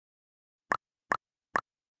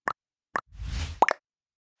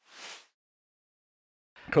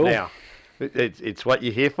Cool. Now, it's what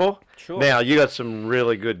you're here for. Sure. Now, you got some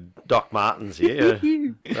really good Doc Martens here.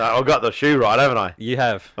 I've got the shoe right, haven't I? You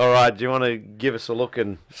have. All right, do you want to give us a look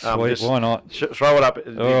and Sweet, just why not? throw it up?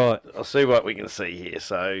 All right. I'll see what we can see here.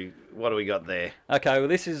 So, what do we got there? Okay, well,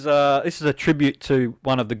 this is a tribute to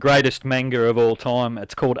one of the greatest manga of all time.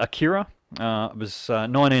 It's called Akira. It was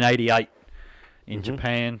 1988 in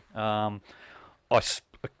Japan. I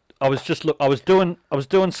was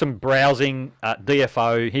doing some browsing at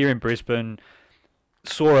DFO here in Brisbane.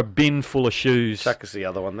 Saw a bin full of shoes. Chuck us the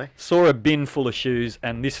other one there. Saw a bin full of shoes,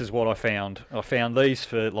 and this is what I found. I found these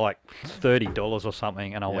for like $30 or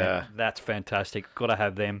something, and I went, "That's fantastic. Got to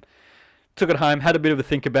have them." Took it home, had a bit of a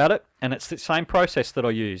think about it, and it's the same process that I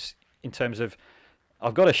use in terms of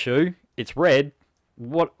I've got a shoe. It's red.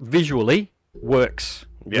 What visually works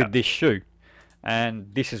with this shoe?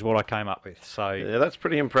 And this is what I came up with. So yeah, that's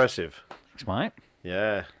pretty impressive. Thanks, mate.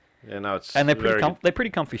 Yeah, no, it's and they're pretty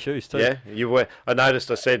comfy shoes too. Yeah, you wear. I noticed.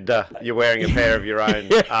 I said you're wearing a pair of your own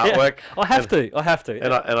artwork. I have to.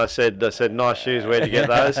 And I said, nice shoes. Where'd you get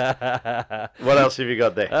those? What else have you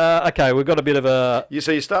got there? Okay, we've got a bit of a.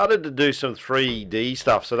 So you started to do some 3D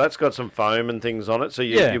stuff. So that's got some foam and things on it. So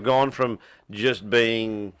you've gone from just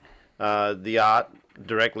being the art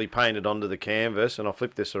directly painted onto the canvas, and I'll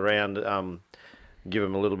flip this around. Give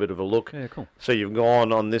them a little bit of a look. Yeah, cool. So you've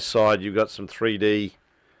gone on this side, you've got some 3D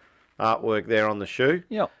artwork there on the shoe.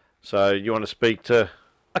 Yep. So you want to speak to...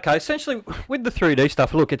 Okay, essentially, with the 3D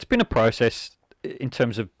stuff, look, it's been a process in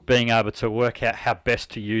terms of being able to work out how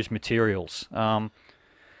best to use materials. I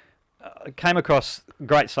came across a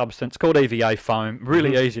great substance called EVA foam,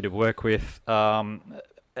 really easy to work with, and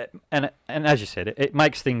as you said, it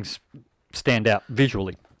makes things stand out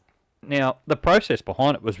visually. Now, the process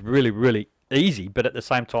behind it was really, really easy, but at the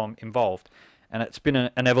same time involved, and it's been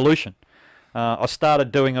an evolution. I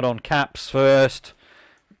started doing it on caps first.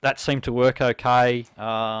 That seemed to work okay.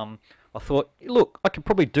 I thought, look, I could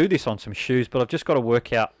probably do this on some shoes, but I've just got to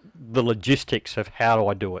work out the logistics of how do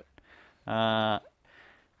I do it.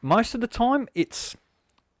 Most of the time, it's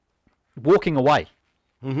walking away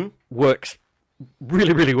works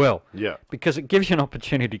really, really well. Yeah. Because it gives you an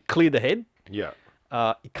opportunity to clear the head. Yeah.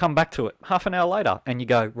 You come back to it half an hour later, and you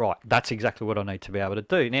go, right, that's exactly what I need to be able to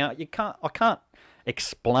do. Now, I can't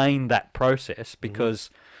explain that process because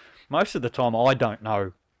most of the time I don't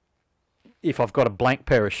know if I've got a blank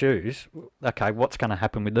pair of shoes, okay, what's going to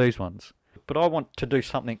happen with these ones? But I want to do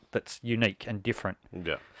something that's unique and different.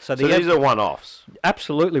 Yeah. So these are one-offs?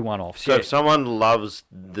 Absolutely one-offs, So if someone loves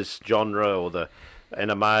this genre or the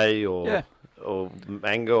anime or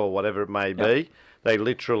manga or whatever it may be, they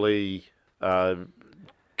literally...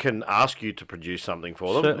 can ask you to produce something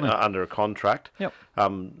for them under a contract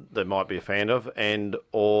they might be a fan of,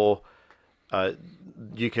 or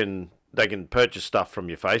they can purchase stuff from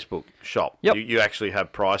your Facebook shop. You actually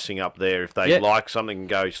have pricing up there. If they like something,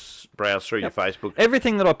 go browse through your Facebook.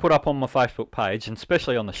 Everything that I put up on my Facebook page, and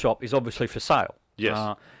especially on the shop, is obviously for sale.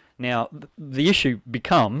 Yes. Now, the issue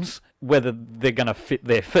becomes whether they're going to fit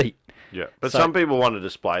their feet. Yeah, but some people want to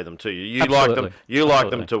display them to you. You like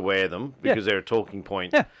them to wear them because they're a talking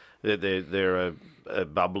point. Yeah. They're a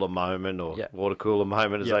bubbler moment or water cooler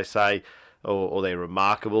moment, as they say, or they're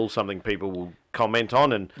remarkable, something people will comment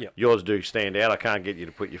on, and yours do stand out. I can't get you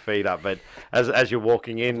to put your feet up, but as you're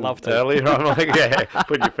walking in earlier, I'm like,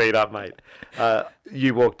 put your feet up, mate.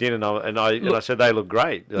 You walked in, and I said they look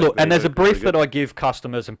great. Look, and there's a brief that I give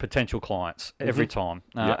customers and potential clients every time,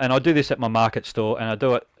 and I do this at my market store, and I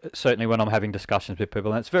do it certainly when I'm having discussions with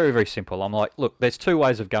people, and it's very, very simple. I'm like, look, there's two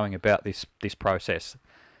ways of going about this process.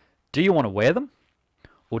 Do you want to wear them,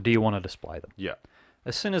 or do you want to display them? Yeah.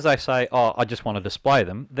 As soon as they say, oh, I just want to display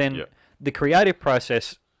them, then the creative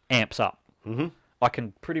process amps up. I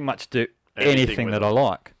can pretty much do anything that I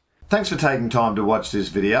like. Thanks for taking time to watch this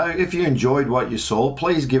video. If you enjoyed what you saw,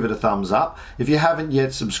 please give it a thumbs up. If you haven't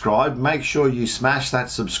yet subscribed, make sure you smash that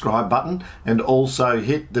subscribe button and also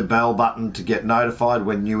hit the bell button to get notified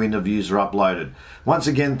when new interviews are uploaded. Once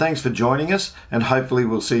again, thanks for joining us, and hopefully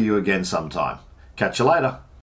we'll see you again sometime. Catch you later.